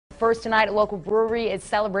first tonight, a local brewery is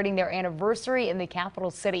celebrating their anniversary in the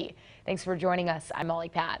capital city. Thanks for joining us. I'm Molly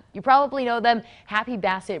Pat. You probably know them, Happy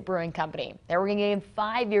Basset Brewing Company. They're ringing in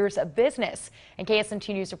 5 years of business. And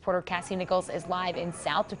KSNT News reporter Cassie Nichols is live in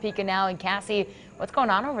South Topeka now. And Cassie, what's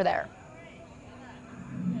going on over there?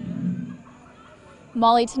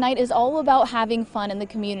 Molly, tonight is all about having fun in the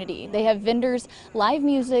community. They have vendors, live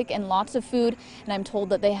music, and lots of food, and I'm told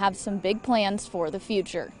that they have some big plans for the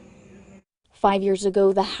future. 5 years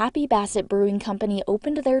ago, the Happy Basset Brewing Company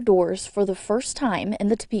opened their doors for the first time in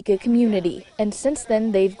the Topeka community, and since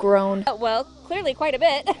then they've grown. Well, clearly quite a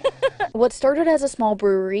bit. What started as a small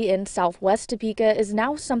brewery in southwest Topeka is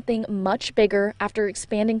now something much bigger after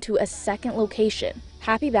expanding to a second location,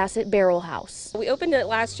 Happy Basset Barrel House. We opened it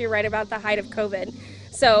last year right about the height of COVID,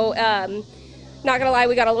 so not gonna lie,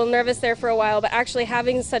 we got a little nervous there for a while, but actually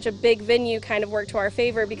having such a big venue kind of worked to our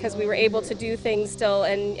favor because we were able to do things still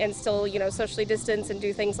and still, you know, socially distance and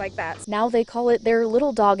do things like that. Now they call it their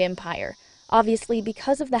little dog empire, obviously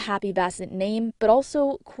because of the Happy Basset name, but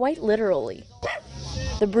also quite literally.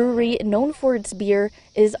 The brewery, known for its beer,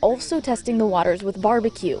 is also testing the waters with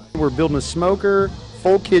barbecue. We're building a smoker,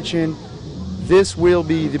 full kitchen. This will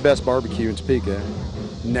be the best barbecue in Topeka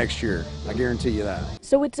next year. I guarantee you that.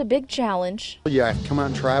 So it's a big challenge. Yeah, come out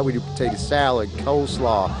and try. We do potato salad,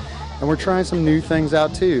 coleslaw, and we're trying some new things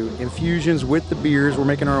out too. Infusions with the beers. We're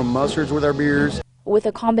making our own mustards with our beers. With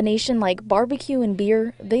a combination like barbecue and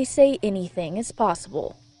beer, they say anything is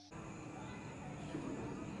possible.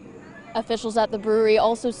 Officials at the brewery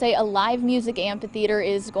also say a live music amphitheater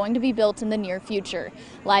is going to be built in the near future.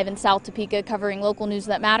 Live in South Topeka, covering local news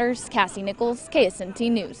that matters, Cassie Nichols,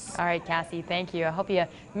 KSNT News. All right, Cassie, thank you. I hope you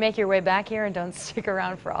make your way back here and don't stick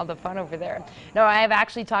around for all the fun over there. No, I have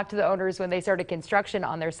actually talked to the owners when they started construction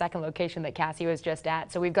on their second location that Cassie was just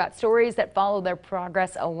at. So we've got stories that follow their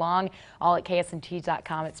progress along, all at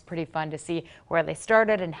KSNT.com. It's pretty fun to see where they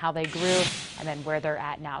started and how they grew and then where they're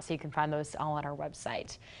at now. So you can find those all on our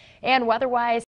website. And weather-wise,